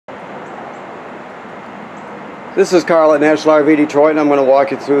This is Carl at National RV Detroit, and I'm going to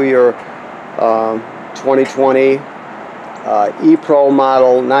walk you through your 2020 E-Pro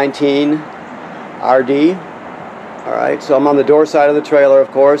Model 19 RD. Alright, so I'm on the door side of the trailer, of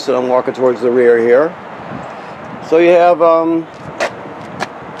course, and I'm walking towards the rear here. So you have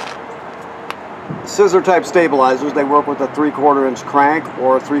scissor type stabilizers. They work with a 3/4 inch crank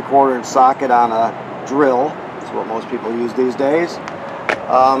or a 3/4 inch socket on a drill. That's what most people use these days.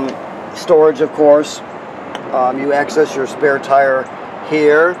 Storage, of course. You access your spare tire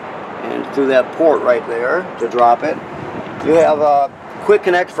here and through that port right there to drop it. You have a quick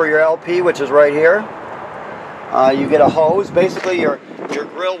connect for your LP, which is right here. You get a hose. Basically your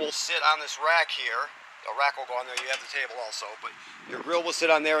grill will sit on this rack here. The rack will go on there. You have the table also, but your grill will sit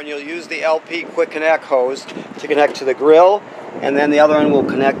on there, and you'll use the LP quick connect hose to connect to the grill, and then the other one will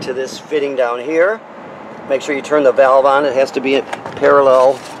connect to this fitting down here. Make sure you turn the valve on. It has to be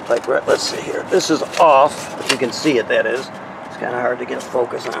parallel, like, let's see here. This is off, if you can see it, that is. It's kind of hard to get a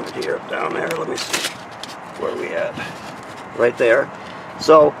focus on it here, down there. Let me see. Where are we at? Right there.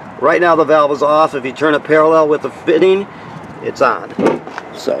 So, right now the valve is off. If you turn it parallel with the fitting, it's on.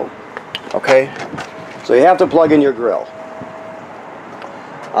 So, okay. So you have to plug in your grill.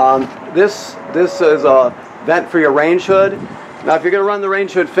 This is a vent for your range hood. Now if you're going to run the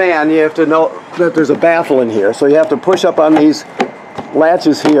range hood fan, you have to know that there's a baffle in here. So you have to push up on these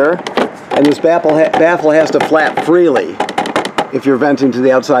latches here, and this baffle has to flap freely if you're venting to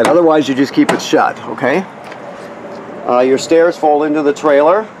the outside. Otherwise you just keep it shut, okay? Your stairs fold into the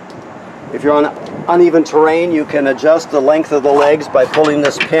trailer. If you're on uneven terrain, you can adjust the length of the legs by pulling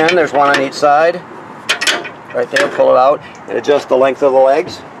this pin. There's one on each side. Right there, pull it out and adjust the length of the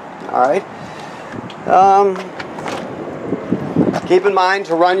legs. Alright. Keep in mind,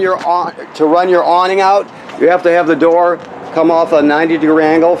 to run your awning out, you have to have the door come off a 90-degree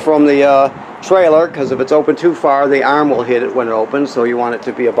angle from the trailer, because if it's open too far, the arm will hit it when it opens, so you want it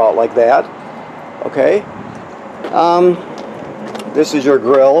to be about like that. Okay. This is your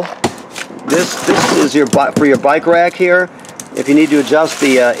grill. This is for your bike rack here. If you need to adjust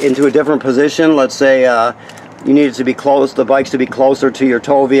the into a different position, let's say you need it to be close, the bikes to be closer to your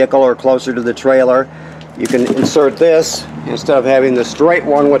tow vehicle or closer to the trailer, you can insert this instead of having the straight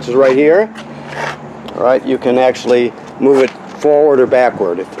one, which is right here. All right, you can actually move it forward or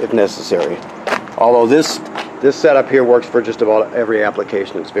backward if necessary. Although this setup here works for just about every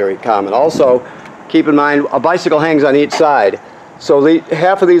application. It's very common. Also, keep in mind, a bicycle hangs on each side, so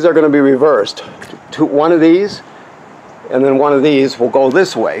half of these are going to be reversed. One of these, and then one of these will go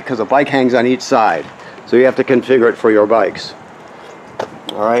this way because a bike hangs on each side. So you have to configure it for your bikes.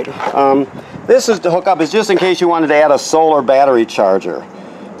 All right. This is to hook up is just in case you wanted to add a solar battery charger.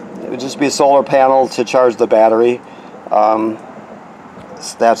 It would just be a solar panel to charge the battery.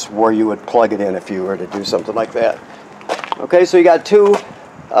 That's where you would plug it in if you were to do something like that. Okay, so you got two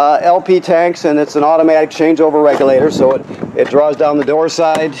LP tanks, and it's an automatic changeover regulator, so it draws down the door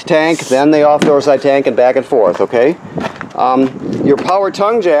side tank, then the off door side tank, and back and forth. Okay. Your power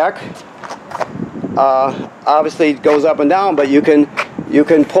tongue jack obviously goes up and down, but you can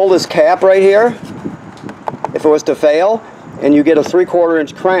pull this cap right here if it was to fail, and you get a 3/4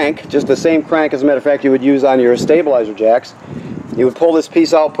 inch crank, just the same crank as a matter of fact you would use on your stabilizer jacks. You would pull this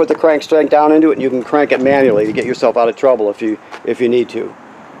piece out, put the crank strength down into it, and you can crank it manually to get yourself out of trouble if you need to.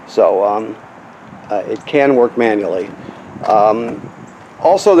 So it can work manually.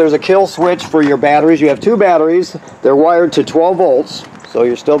 Also, there's a kill switch for your batteries. You have two batteries. They're wired to 12 volts, so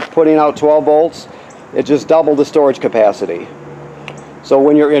you're still putting out 12 volts. It just doubled the storage capacity. So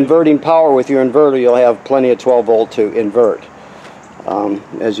when you're inverting power with your inverter, you'll have plenty of 12 volt to invert.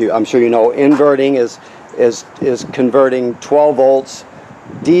 I'm sure you know, inverting is converting 12 volts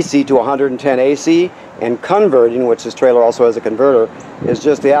DC to 110 AC, and converting, which this trailer also has a converter, is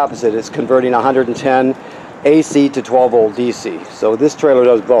just the opposite. It's converting 110 AC to 12 volt DC. So this trailer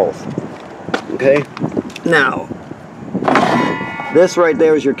does both. Okay. Now, this right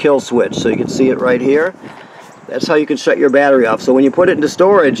there is your kill switch, so you can see it right here. That's how you can shut your battery off. So when you put it into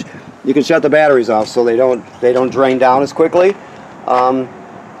storage, you can shut the batteries off so they don't drain down as quickly.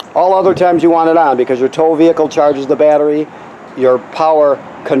 All other times you want it on because your tow vehicle charges the battery, your power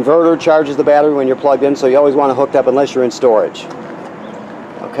converter charges the battery when you're plugged in, so you always want it hooked up unless you're in storage.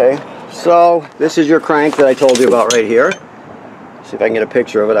 Okay, so this is your crank that I told you about right here. See if I can get a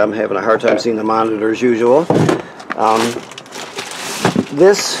picture of it. I'm having a hard time seeing the monitor as usual.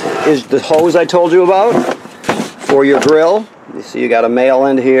 This is the hose I told you about for your grill. You see you got a male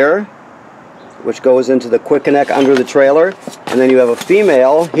end here, which goes into the quick connect under the trailer, and then you have a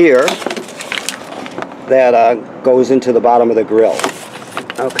female here that goes into the bottom of the grill.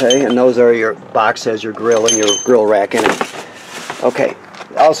 Okay, and those are your box has your grill and your grill rack in it. Okay,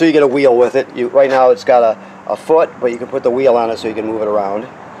 also you get a wheel with it. Right now it's got a foot, but you can put the wheel on it so you can move it around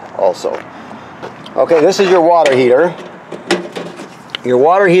also. Okay, this is your water heater. Your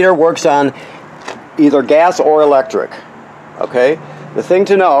water heater works on either gas or electric. Okay, the thing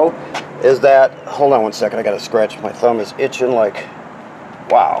to know is that, hold on one second, I gotta scratch, my thumb is itching like,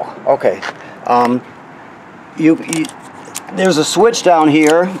 wow. Okay, there's a switch down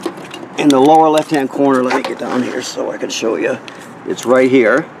here in the lower left hand corner. Let me get down here so I can show you. It's right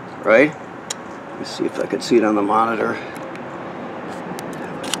here, right? Let's see if I can see it on the monitor.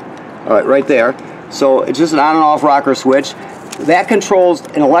 Alright, right there. So it's just an on and off rocker switch. That controls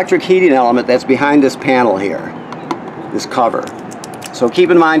an electric heating element that's behind this panel here, this cover. So keep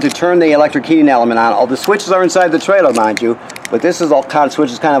in mind to turn the electric heating element on. All the switches are inside the trailer, mind you, but this is all kind of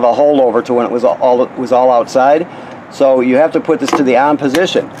switches, kind of a holdover to when it was all outside. So you have to put this to the on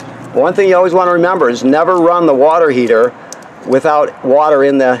position. One thing you always want to remember is never run the water heater without water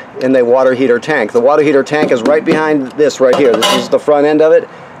in the water heater tank. The water heater tank is right behind this right here. This is the front end of it,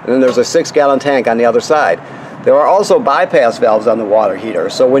 and then there's a 6-gallon tank on the other side. There are also bypass valves on the water heater.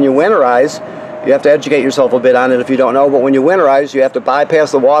 So when you winterize, you have to educate yourself a bit on it if you don't know, but when you winterize, you have to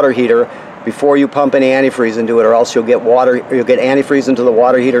bypass the water heater before you pump any antifreeze into it, or else you'll get antifreeze into the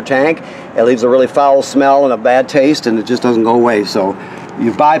water heater tank. It leaves a really foul smell and a bad taste, and it just doesn't go away. So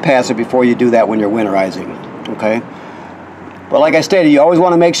you bypass it before you do that when you're winterizing. Okay? But like I stated, you always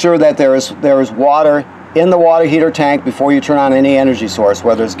want to make sure that there is water in the water heater tank before you turn on any energy source,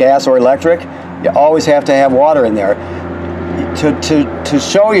 whether it's gas or electric. You always have to have water in there. To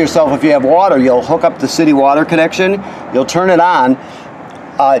show yourself if you have water, you'll hook up the city water connection. You'll turn it on.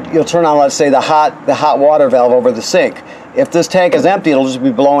 You'll turn on, let's say, the hot water valve over the sink. If this tank is empty, it'll just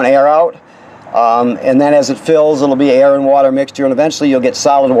be blowing air out, and then as it fills, it'll be air and water mixture, and eventually you'll get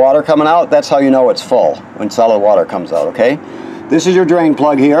solid water coming out. That's how you know it's full, when solid water comes out. Okay. This is your drain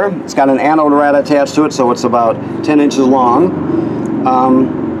plug here. It's got an anode rad attached to it, so it's about 10 inches long.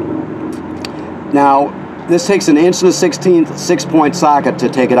 Now, this takes an 1/16 6-point socket to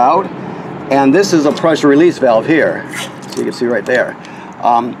take it out, and this is a pressure release valve here, so you can see right there.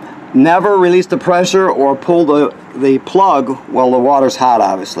 Never release the pressure or pull the plug while the water's hot,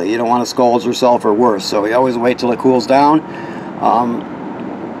 obviously. You don't want to scald yourself or worse, so you always wait till it cools down.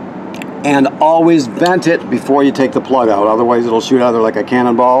 And always vent it before you take the plug out, otherwise it'll shoot out there like a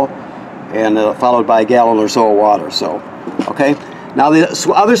cannonball, and followed by a gallon or so of water. So, okay. Now the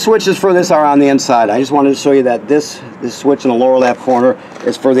other switches for this are on the inside. I just wanted to show you that this switch in the lower left corner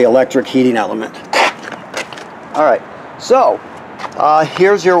is for the electric heating element. All right. So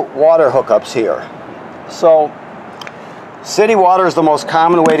here's your water hookups here. So city water is the most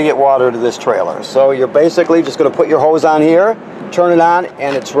common way to get water to this trailer. So you're basically just going to put your hose on here, turn it on,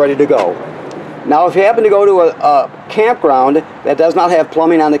 and it's ready to go. Now if you happen to go to a campground that does not have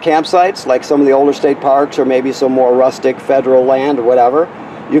plumbing on the campsites, like some of the older state parks or maybe some more rustic federal land or whatever,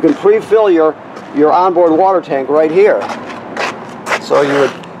 you can pre-fill your onboard water tank right here. So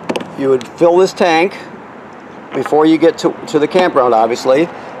you would fill this tank before you get to the campground, obviously,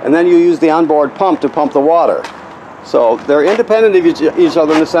 and then you use the onboard pump to pump the water. So they're independent of each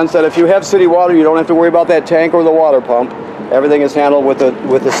other in the sense that if you have city water, you don't have to worry about that tank or the water pump. Everything is handled with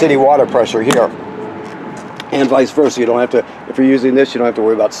the city water pressure here, and vice versa. You don't have to, if you're using this, you don't have to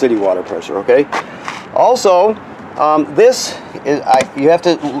worry about city water pressure. Okay. Also, this is you have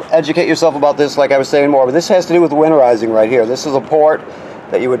to educate yourself about this, like I was saying more. But this has to do with winterizing right here. This is a port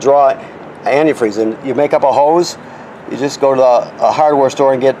that you would draw antifreeze in. You make up a hose. You just go to a hardware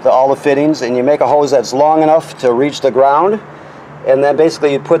store and get all the fittings, and you make a hose that's long enough to reach the ground, and then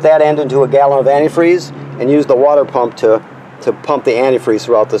basically you put that end into a gallon of antifreeze and use the water pump to pump the antifreeze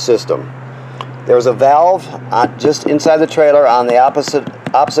throughout the system. There's a valve just inside the trailer on the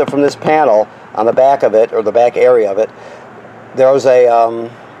opposite from this panel, on the back of it, or the back area of it. There's a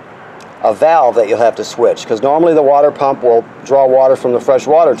valve that you'll have to switch, because normally the water pump will draw water from the fresh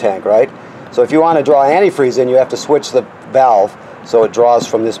water tank, right? So if you want to draw antifreeze in, you have to switch the valve so it draws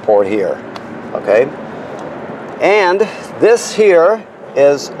from this port here. Okay? And this here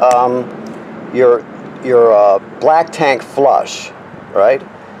is your black tank flush, right?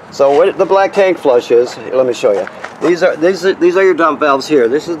 So what the black tank flush is, let me show you. These are your dump valves here.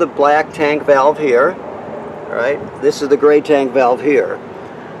 This is the black tank valve here, right? This is the gray tank valve here.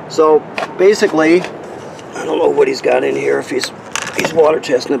 So basically, I don't know what he's got in here, if he's water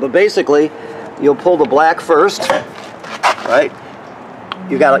testing it, but basically you'll pull the black first, right?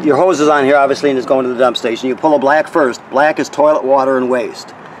 You got your hose is on here obviously, and it's going to the dump station. You pull the black first. Black is toilet water and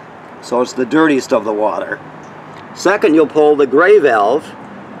waste, so it's the dirtiest of the water. Second, you'll pull the gray valve,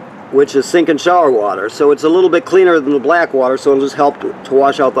 which is sink and shower water. So it's a little bit cleaner than the black water, so it'll just help to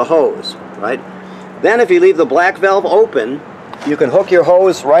wash out the hose, right? Then if you leave the black valve open, you can hook your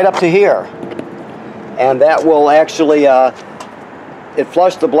hose right up to here. And that will actually, it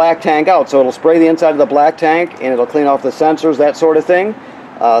flushed the black tank out. So it'll spray the inside of the black tank, and it'll clean off the sensors, that sort of thing.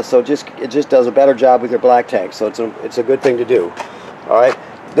 So it just does a better job with your black tank. So it's a good thing to do. All right.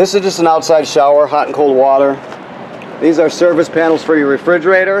 This is just an outside shower, hot and cold water. These are service panels for your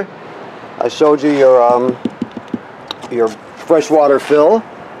refrigerator. I showed you your freshwater fill.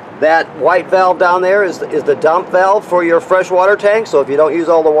 That white valve down there is the dump valve for your freshwater tank. So if you don't use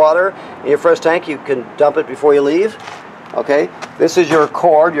all the water in your fresh tank, you can dump it before you leave. Okay. This is your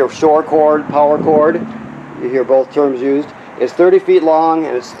cord, your shore cord, power cord. You hear both terms used. It's 30 feet long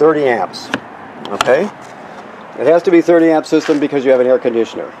and it's 30 amps. Okay. It has to be 30 amp system because you have an air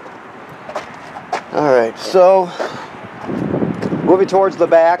conditioner. All right. So moving towards the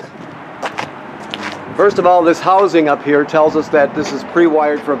back. First of all, this housing up here tells us that this is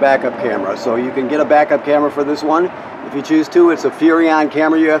pre-wired for a backup camera. So you can get a backup camera for this one if you choose to. It's a Furion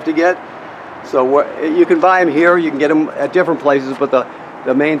camera you have to get. So you can buy them here. You can get them at different places, but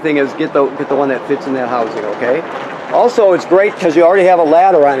the main thing is get the one that fits in that housing. Okay. Also, it's great because you already have a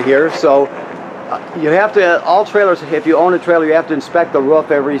ladder on here. So you have to, all trailers, if you own a trailer, you have to inspect the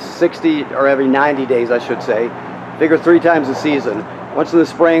roof every 60 or every 90 days, I should say. Figure 3 times a season. Once in the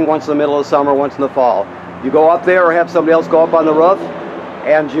spring, once in the middle of summer, once in the fall. You go up there or have somebody else go up on the roof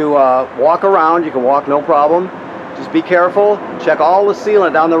and you walk around. You can walk no problem. Just be careful. Check all the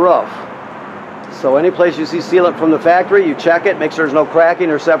sealant down the roof. So any place you see sealant from the factory, you check it, make sure there's no cracking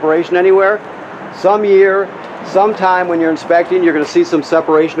or separation anywhere. Sometime when you're inspecting, you're going to see some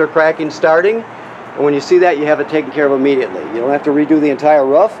separation or cracking starting. And when you see that, you have it taken care of immediately. You don't have to redo the entire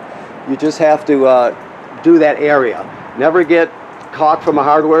roof. You just have to do that area. Never get caulk from a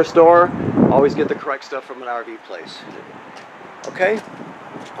hardware store. Always get the correct stuff from an RV place. Okay?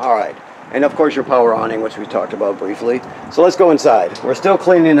 All right. And of course your power awning, which we talked about briefly. So let's go inside. We're still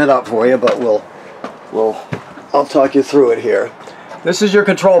cleaning it up for you, but I'll talk you through it here. This is your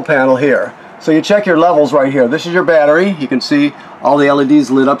control panel here. So you check your levels right here. This is your battery. You can see all the LEDs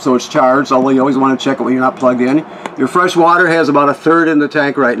lit up so it's charged, although you always want to check it when you're not plugged in. Your fresh water has about 1/3 in the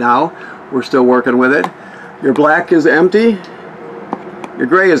tank right now. We're still working with it. Your black is empty. Your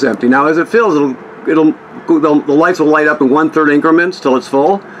gray is empty. Now as it fills, the lights will light up in 1/3 increments till it's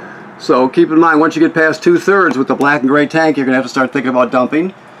full. So keep in mind, once you get past 2/3 with the black and gray tank, you're going to have to start thinking about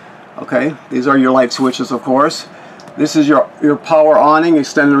dumping. Okay, these are your light switches, of course. This is your power awning,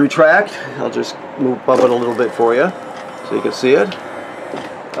 extend and retract. I'll just bump it a little bit for you so you can see it.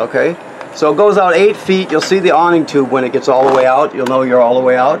 Okay, so it goes out 8 feet. You'll see the awning tube when it gets all the way out. You'll know you're all the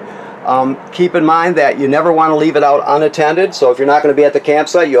way out. Keep in mind that you never want to leave it out unattended. So if you're not going to be at the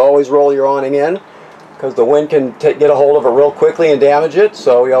campsite, you always roll your awning in because the wind can get a hold of it real quickly and damage it.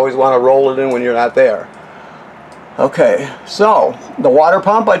 So you always want to roll it in when you're not there. Okay, so the water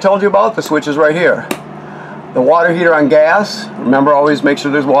pump I told you about, the switch is right here. The water heater on gas, remember always make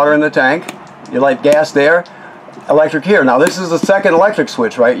sure there's water in the tank. You light gas there. Electric here. Now this is the second electric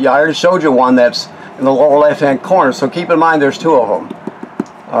switch, right? I already showed you one that's in the lower left hand corner, so keep in mind there's 2 of them.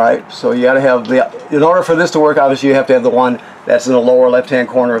 Alright, so you got to have in order for this to work, obviously you have to have the one that's in the lower left hand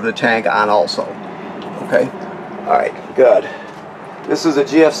corner of the tank on also. Okay? Alright, good. This is a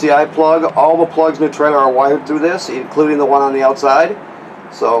GFCI plug. All the plugs in the trailer are wired through this, including the one on the outside.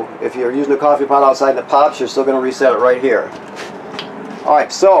 So if you're using a coffee pot outside and it pops, you're still going to reset it right here.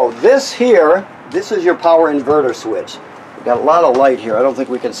 Alright, so this is your power inverter switch. We've got a lot of light here. I don't think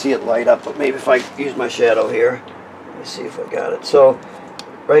we can see it light up, but maybe if I use my shadow here. Let me see if I got it. So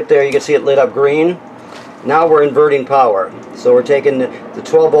right there you can see it lit up green. Now we're inverting power. So we're taking the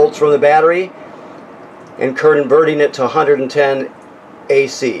 12 volts from the battery and converting it to 110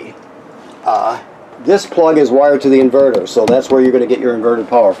 AC. This plug is wired to the inverter, so that's where you're going to get your inverted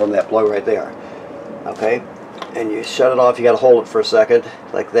power from, that plug right there. Okay, and you shut it off. You got to hold it for a second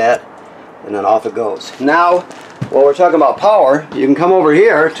like that, and then off it goes. Now, while we're talking about power, you can come over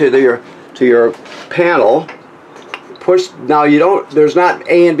here to your panel. Push. Now you don't. There's not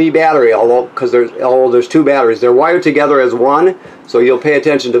A and B battery, although there's 2 batteries. They're wired together as one, so you'll pay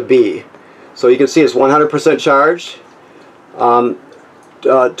attention to B. So you can see it's 100% charged.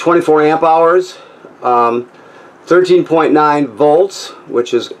 24 amp hours. 13.9 volts,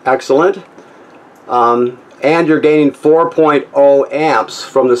 which is excellent, and you're gaining 4.0 amps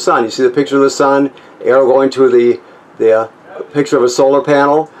from the sun. You see the picture of the sun, arrow going to the picture of a solar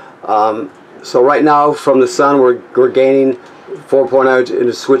panel. So right now from the sun we're gaining 4.0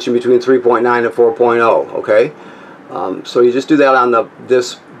 and switching between 3.9 and 4.0. Okay, so you just do that on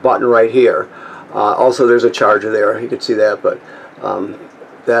this button right here. Also, there's a charger there. You can see that, but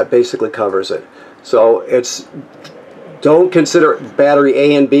that basically covers it. So don't consider battery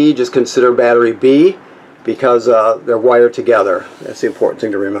A and B, just consider battery B, because they're wired together. That's the important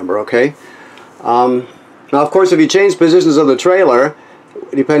thing to remember, okay? Now, of course, if you change positions of the trailer,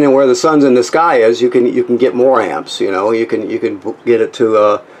 depending on where the sun's in the sky is, you can get more amps. You know, you can get it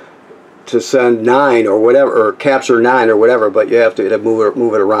to send 9 or whatever, or capture 9 or whatever, but you have to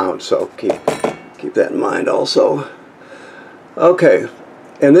move it around. So keep that in mind also. Okay,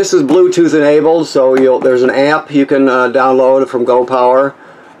 and this is Bluetooth enabled, so there's an app you can download from GoPower,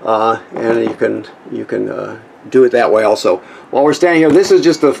 and you can do it that way also. While we're standing here, this is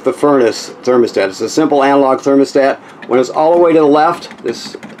just the furnace thermostat. It's a simple analog thermostat. When it's all the way to the left,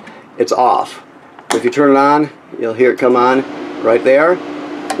 it's off. If you turn it on, you'll hear it come on right there.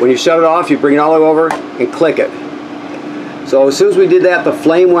 When you shut it off, you bring it all the way over and click it. So as soon as we did that, the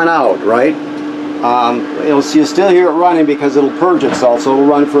flame went out, right? You'll still hear it running because it'll purge itself, so it'll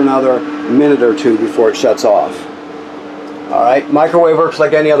run for another minute or two before it shuts off. Alright, microwave works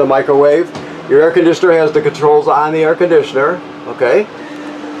like any other microwave. Your air conditioner has the controls on the air conditioner, okay?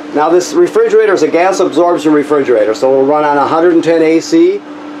 Now this refrigerator is a gas absorption refrigerator, so it'll run on 110 AC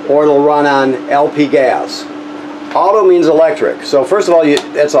or it'll run on LP gas. Auto means electric. So first of all,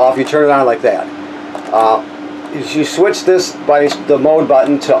 that's off. You turn it on like that. You switch this by the mode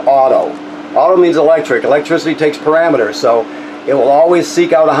button to auto. Auto means electric. Electricity takes parameters, so it will always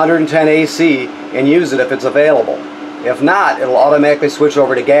seek out 110 AC and use it if it's available. If not, it'll automatically switch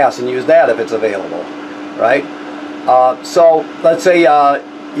over to gas and use that if it's available, right? So let's say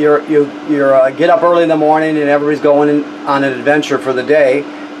you get up early in the morning and everybody's going on an adventure for the day.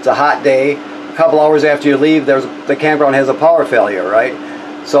 It's a hot day. A couple hours after you leave, the campground has a power failure, right?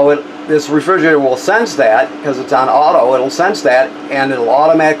 So this refrigerator will sense that, because it's on auto. It'll sense that, and it'll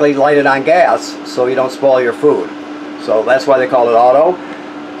automatically light it on gas so you don't spoil your food. So that's why they call it auto.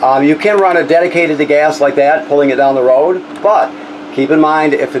 You can run it dedicated to gas like that, pulling it down the road, but keep in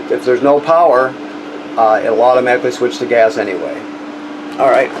mind if there's no power, it'll automatically switch to gas anyway.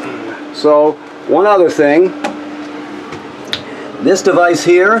 Alright, so one other thing. This device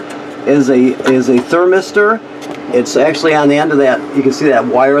here is a thermistor. It's actually on the end of that. You can see that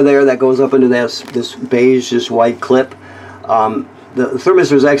wire there that goes up into this beige, just white clip. The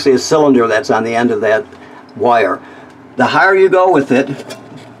thermistor is actually a cylinder that's on the end of that wire. The higher you go with it,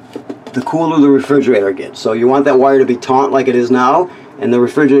 the cooler the refrigerator gets. So you want that wire to be taut like it is now, and the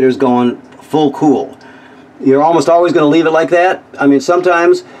refrigerator is going full cool. You're almost always going to leave it like that. I mean,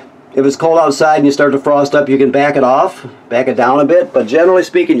 sometimes if it's cold outside and you start to frost up, you can back it off, back it down a bit, but generally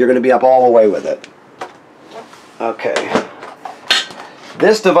speaking, you're going to be up all the way with it. Okay.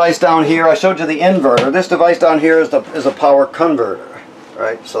 This device down here, I showed you the inverter. This device down here is a power converter,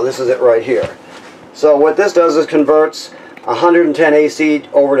 right? So this is it right here. So what this does is converts 110 AC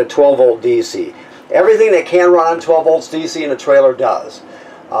over to 12 volt DC. Everything that can run on 12 volts DC in a trailer does.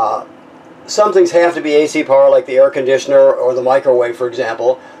 Some things have to be AC power, like the air conditioner or the microwave, for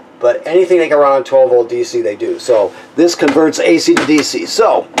example, but anything that can run on 12 volt DC, they do. So this converts AC to DC.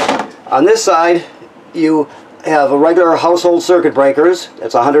 So on this side, you have a regular household circuit breakers.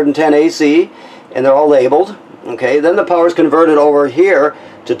 That's 110 AC, and they're all labeled. Okay, then the power is converted over here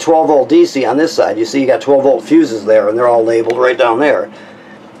to 12 volt DC on this side. You see you got 12 volt fuses there, and they're all labeled right down there.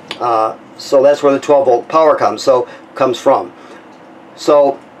 So that's where the 12 volt power comes from.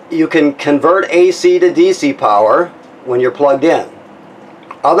 So you can convert AC to DC power when you're plugged in.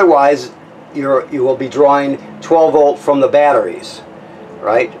 Otherwise, you will be drawing 12 volt from the batteries,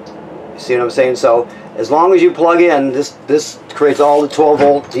 right? You see what I'm saying? So as long as you plug in, this creates all the 12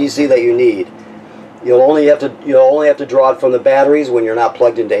 volt DC that you need. You'll only have to draw it from the batteries when you're not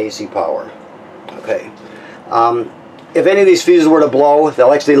plugged into AC power. Okay. If any of these fuses were to blow,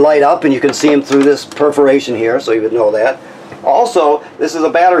 they'll actually light up, and you can see them through this perforation here, so you would know that. Also, this is a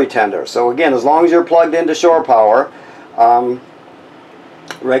battery tender. So again, as long as you're plugged into shore power,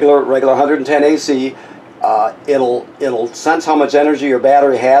 regular 110 AC, it'll sense how much energy your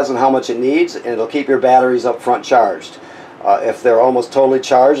battery has and how much it needs, and it'll keep your batteries up front charged. If they're almost totally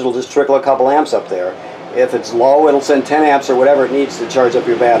charged, it'll just trickle a couple amps up there. If it's low, it'll send 10 amps or whatever it needs to charge up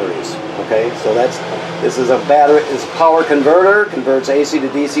your batteries. Okay, so this is a power converter, converts AC to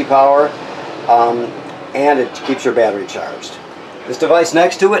DC power, and it keeps your battery charged. This device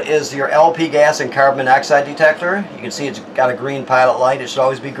next to it is your LP gas and carbon monoxide detector. You can see it's got a green pilot light. It should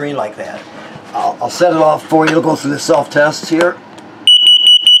always be green like that. I'll set it off for you to go through the self-tests here.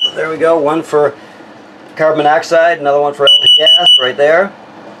 There we go, one for carbon monoxide, another one for LP gas right there.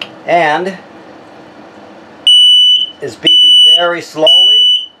 And is beeping very slowly.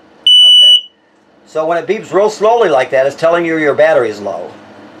 So when it beeps real slowly like that, it's telling you your battery is low,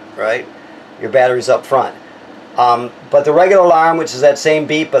 right? Your battery's up front. But the regular alarm, which is that same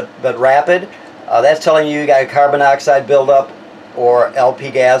beep but rapid, that's telling you got a carbon dioxide buildup or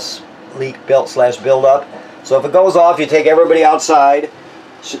LP gas leak buildup. So if it goes off, you take everybody outside,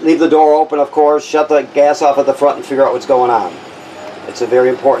 leave the door open, of course, shut the gas off at the front and figure out what's going on. It's a very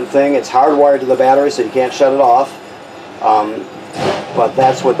important thing. It's hardwired to the battery, so you can't shut it off. But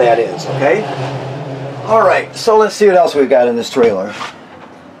that's what that is, okay? Alright, so let's see what else we've got in this trailer.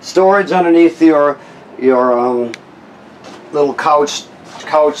 Storage underneath your little couch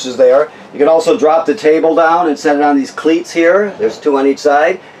is there. You can also drop the table down and set it on these cleats here. There's 2 on each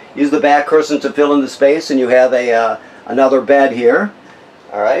side. Use the back cushion to fill in the space, and you have another bed here.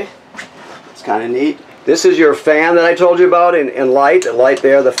 Alright, it's kind of neat. This is your fan that I told you about in light. The light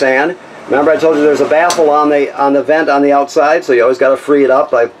there, the fan. Remember I told you there's a baffle on the vent on the outside, so you always got to free it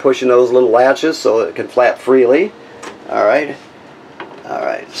up by pushing those little latches so it can flap freely. Alright,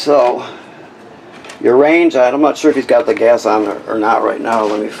 so your range, I'm not sure if he's got the gas on or not right now.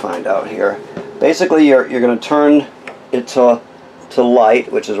 Let me find out here. Basically you're going to turn it to light,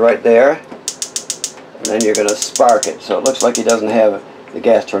 which is right there, and then you're going to spark it. So it looks like he doesn't have the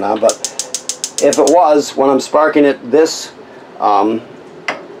gas turned on, but if it was, when I'm sparking it, this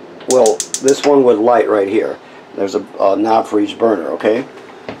this one would light right here. There's a knob for each burner, okay?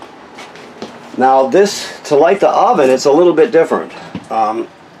 Now this, to light the oven, it's a little bit different.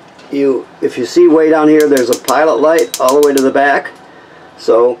 If you see way down here, there's a pilot light all the way to the back.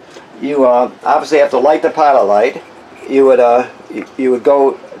 So you obviously have to light the pilot light. You would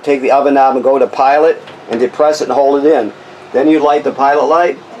go take the oven knob and go to pilot and depress it and hold it in. Then you light the pilot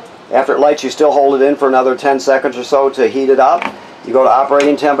light. After it lights, you still hold it in for another 10 seconds or so to heat it up. You go to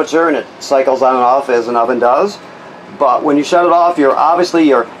operating temperature and it cycles on and off as an oven does. But when you shut it off, obviously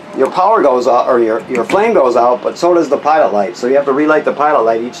your power goes out, or your flame goes out, but so does the pilot light. So you have to relight the pilot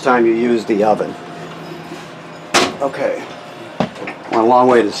light each time you use the oven. Okay. Went a long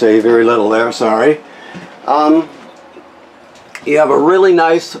way to say very little there, sorry. You have a really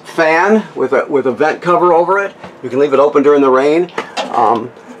nice fan with a vent cover over it. You can leave it open during the rain.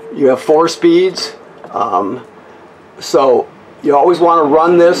 You have 4 speeds. So you always want to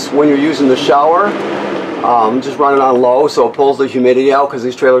run this when you're using the shower. Just run it on low so it pulls the humidity out, because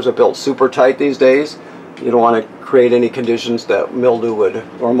these trailers are built super tight these days. You don't want to create any conditions that mildew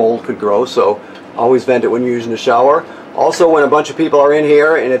or mold could grow, so always vent it when you're using the shower. Also, when a bunch of people are in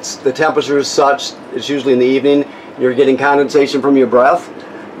here and the temperature is such, it's usually in the evening, you're getting condensation from your breath,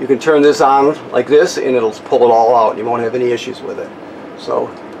 you can turn this on like this and it'll pull it all out and you won't have any issues with it. So,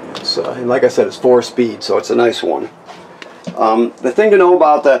 and like I said, it's 4 speed, so it's a nice one. The thing to know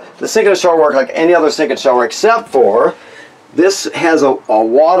about the sink and shower work like any other sink and shower, except for this has a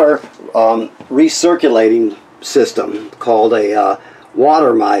water recirculating system called a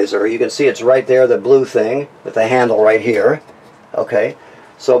water miser. You can see it's right there, the blue thing with the handle right here. Okay,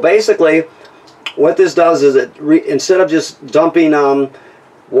 so basically what this does is instead of just dumping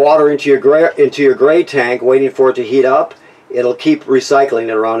water into your gray tank waiting for it to heat up, it'll keep recycling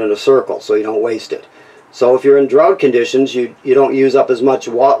it around in a circle so you don't waste it. So if you're in drought conditions, you don't use up as much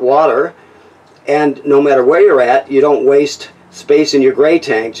water, and no matter where you're at, you don't waste space in your gray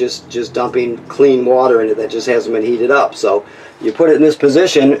tank just dumping clean water in it that just hasn't been heated up. So you put it in this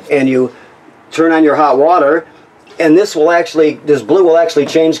position and you turn on your hot water, and this blue will actually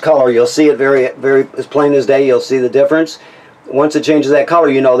change color. You'll see it very as plain as day. You'll see the difference. Once it changes that color,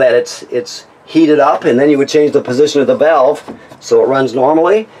 you know that it's heated up, and then you would change the position of the valve so it runs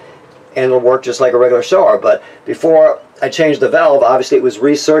normally, and it'll work just like a regular shower. But before I changed the valve, obviously it was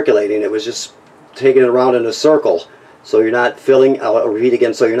recirculating. It was just taking it around in a circle. So you're not filling, I'll repeat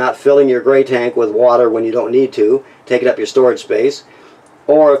again, so you're not filling your gray tank with water when you don't need to, taking up your storage space.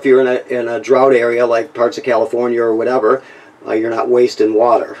 Or if you're in a drought area like parts of California or whatever, you're not wasting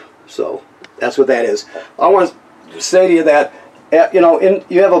water. So that's what that is. I want to say to you that,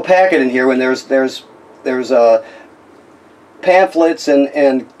 you have a packet in here when there's pamphlets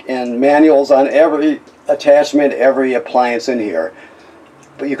and manuals on every attachment, every appliance in here.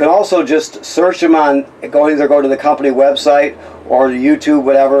 But you can also just search them on, either go to the company website or to YouTube,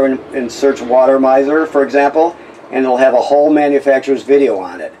 whatever, and search water miser, for example, and it'll have a whole manufacturer's video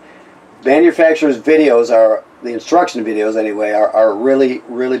on it. Manufacturer's videos the instruction videos anyway, are really,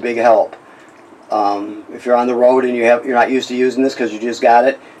 really big help. If you're on the road and you're not used to using this because you just got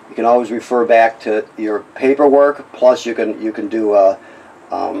it, you can always refer back to your paperwork. Plus, you can do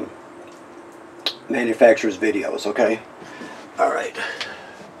manufacturer's videos. Okay. All right.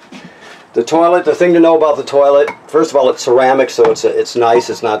 The toilet. The thing to know about the toilet, first of all, it's ceramic, so it's nice.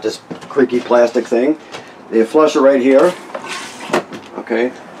 It's not just creaky plastic thing. You flush it right here.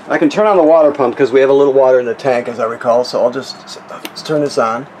 Okay. I can turn on the water pump because we have a little water in the tank, as I recall, so let's turn this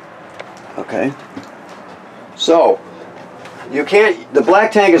on. Okay. So, the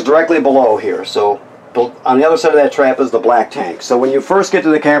black tank is directly below here, so on the other side of that trap is the black tank. So when you first get to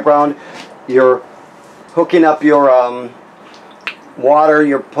the campground, you're hooking up your water,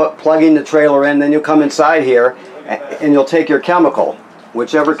 you're plugging the trailer in, then you'll come inside here and you'll take your chemical,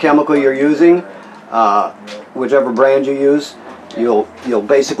 whichever chemical you're using, whichever brand you use, you'll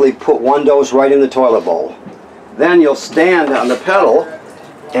basically put one dose right in the toilet bowl. Then you'll stand on the pedal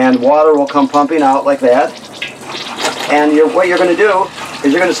and water will come pumping out like that. And what you're going to do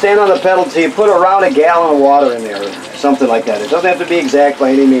is you're going to stand on the pedal until you put around a gallon of water in there, something like that. It doesn't have to be exact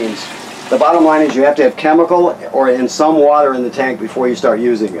by any means. The bottom line is you have to have chemical or in some water in the tank before you start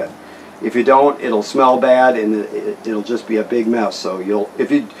using it. If you don't, it'll smell bad and it'll just be a big mess. So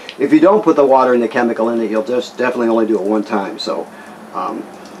if you don't put the water and the chemical in it, you'll just definitely only do it one time. So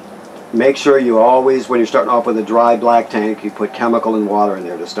make sure you always, when you're starting off with a dry black tank, you put chemical and water in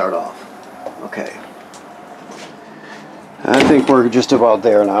there to start off. Okay. I think we're just about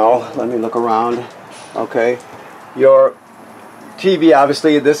there now. Let me look around. Okay. Your TV,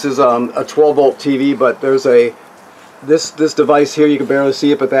 obviously, this is a 12-volt TV, but there's this device here, you can barely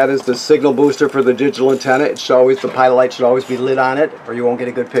see it, but that is the signal booster for the digital antenna. It should always, the pilot light should always be lit on it, or you won't get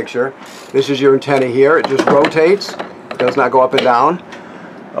a good picture. This is your antenna here. It just rotates. It does not go up and down.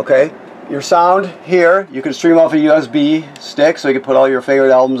 Okay. Your sound here, you can stream off a USB stick, so you can put all your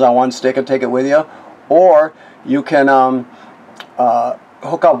favorite albums on one stick and take it with you, or you can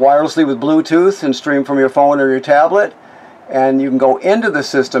hook up wirelessly with Bluetooth and stream from your phone or your tablet. And you can go into the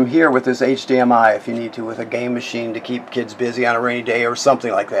system here with this HDMI if you need to, with a game machine to keep kids busy on a rainy day or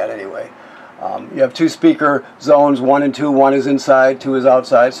something like that anyway. You have two speaker zones, 1 and 2. 1 is inside, 2 is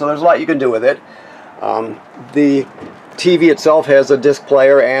outside, so there's a lot you can do with it. The TV itself has a disc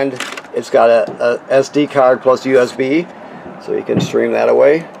player and it's got a SD card plus USB, so you can stream that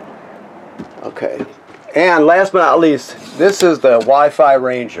away. Okay. And last but not least, this is the Wi-Fi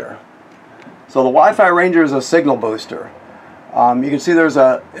Ranger. So the Wi-Fi Ranger is a signal booster. You can see there's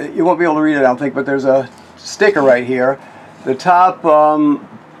you won't be able to read it I don't think, but there's a sticker right here. The top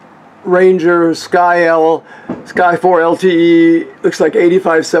Ranger Sky 4 LTE looks like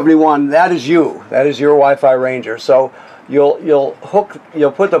 8571. That is you. That is your Wi-Fi Ranger. So you'll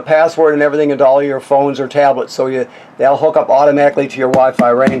put the password and everything into all your phones or tablets, so they'll hook up automatically to your Wi-Fi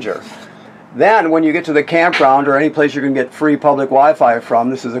Ranger. Then when you get to the campground or any place you can get free public Wi-Fi from,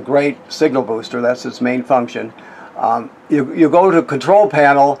 this is a great signal booster. That's its main function. You go to control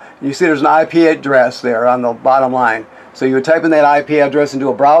panel, you see there's an IP address there on the bottom line. So you would type in that IP address into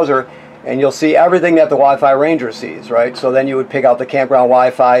a browser and you'll see everything that the Wi-Fi Ranger sees, right? So then you would pick out the campground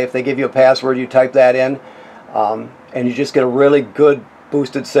Wi-Fi. If they give you a password, you type that in and you just get a really good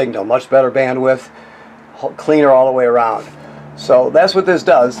boosted signal, much better bandwidth, cleaner all the way around. So that's what this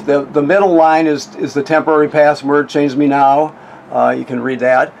does. The middle line is the temporary password, change me now. You can read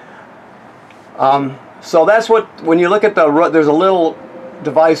that. So that's what, when you look at there's a little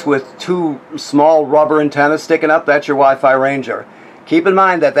device with 2 small rubber antennas sticking up, that's your Wi-Fi Ranger. Keep in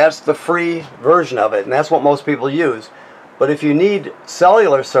mind that that's the free version of it, and that's what most people use. But if you need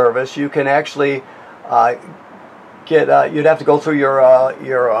cellular service, you can actually you'd have to go through your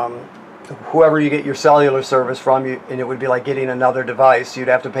whoever you get your cellular service from, and it would be like getting another device. You'd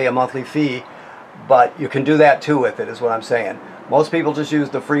have to pay a monthly fee, but you can do that too with it, is what I'm saying. Most people just use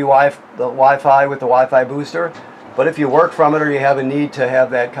the free Wi-Fi with the Wi-Fi booster, but if you work from it or you have a need to have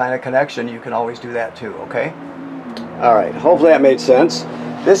that kind of connection, you can always do that too, okay? All right, hopefully that made sense.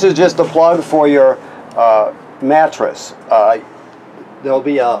 This is just a plug for your mattress. There'll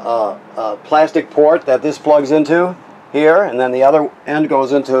be a plastic port that this plugs into here, and then the other end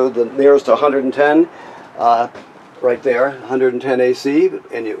goes into the nearest to 110, right there, 110 AC,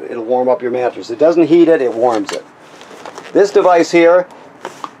 and it'll warm up your mattress. It doesn't heat it, it warms it. This device here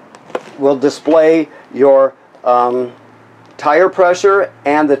will display your tire pressure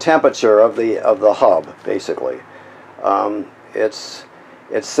and the temperature of the hub, basically. It's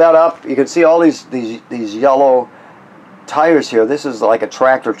set up. You can see all these yellow tires here. This is like a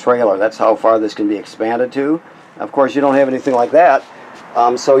tractor trailer. That's how far this can be expanded to. Of course, you don't have anything like that,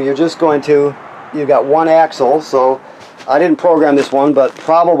 so you're just going to. You've got one axle, so I didn't program this one, but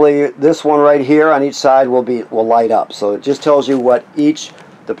probably this one right here on each side will light up. So it just tells you what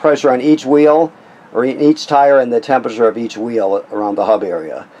the pressure on each wheel or each tire and the temperature of each wheel around the hub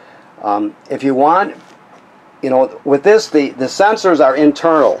area. If you want, with this, the sensors are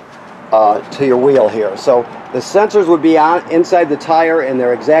internal. to your wheel here. So the sensors would be on inside the tire, and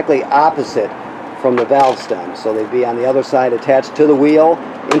they're exactly opposite from the valve stem. So they'd be on the other side attached to the wheel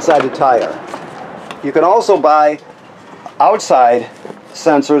inside the tire. You can also buy outside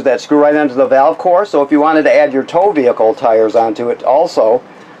sensors that screw right into the valve core. So if you wanted to add your tow vehicle tires onto it also,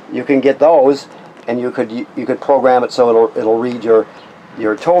 you can get those, and you could program it so it'll read your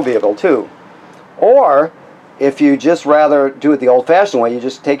tow vehicle too. Or if you just rather do it the old-fashioned way, you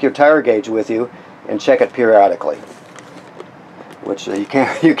just take your tire gauge with you and check it periodically, which you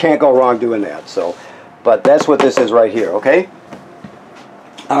can't go wrong doing that. So, but that's what this is right here. Okay.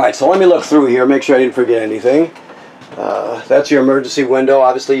 All right. So let me look through here, make sure I didn't forget anything. That's your emergency window.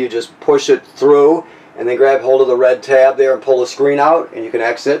 Obviously, you just push it through and then grab hold of the red tab there and pull the screen out, and you can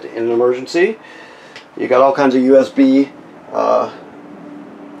exit in an emergency. You got all kinds of USB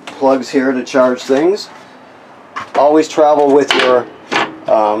plugs here to charge things. Always travel with your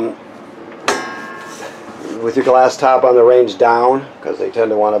glass top on the range down, because they tend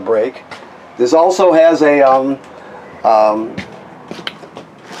to want to break. This also has a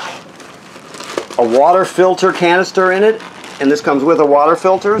water filter canister in it, and this comes with a water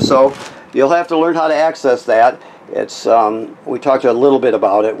filter, so you'll have to learn how to access that. It's we talked a little bit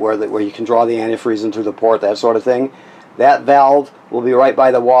about it, where you can draw the antifreeze in through the port, that sort of thing. That valve will be right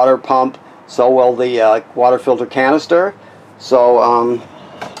by the water pump, so will the water filter canister. So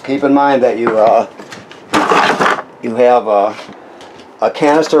keep in mind that you have a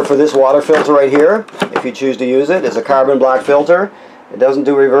canister for this water filter right here, if you choose to use it. It's a carbon black filter. It doesn't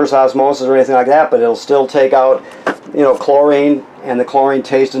do reverse osmosis or anything like that, but it'll still take out, chlorine and the chlorine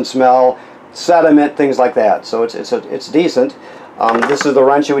taste and smell, sediment, things like that. So it's decent. This is the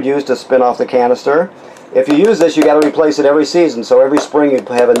wrench you would use to spin off the canister. If you use this, you got to replace it every season. So every spring you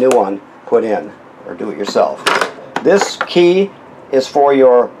have a new one put in, or do it yourself. This key is for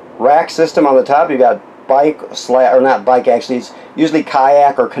your rack system on the top. You got bike or not bike, actually it's usually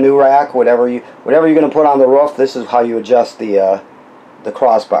kayak or canoe rack, whatever you're going to put on the roof. This is how you adjust the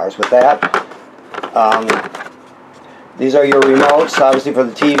crossbars with that. These are your remotes, obviously for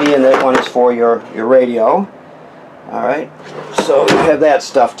the TV, and that one is for your radio. Alright, so you have that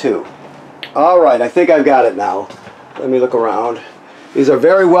stuff too. Alright, I think I've got it now. Let me look around. These are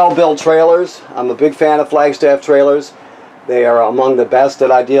very well built trailers. I'm a big fan of Flagstaff trailers. They are among the best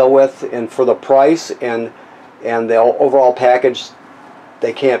that I deal with, and for the price and the overall package,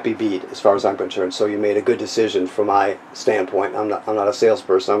 they can't be beat as far as I'm concerned. So you made a good decision from my standpoint. I'm not a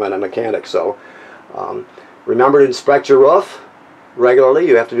salesperson, I'm a mechanic. So remember to inspect your roof regularly.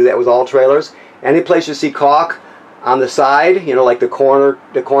 You have to do that with all trailers. Any place you see caulk on the side, like the corner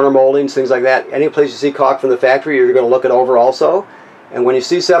moldings, things like that, any place you see caulk from the factory, you're going to look it over also. And when you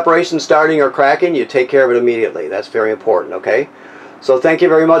see separation starting or cracking, you take care of it immediately. That's very important, okay? So thank you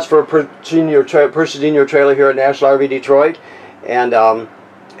very much for purchasing your trailer here at National RV Detroit, and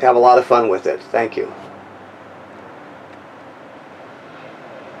have a lot of fun with it. Thank you.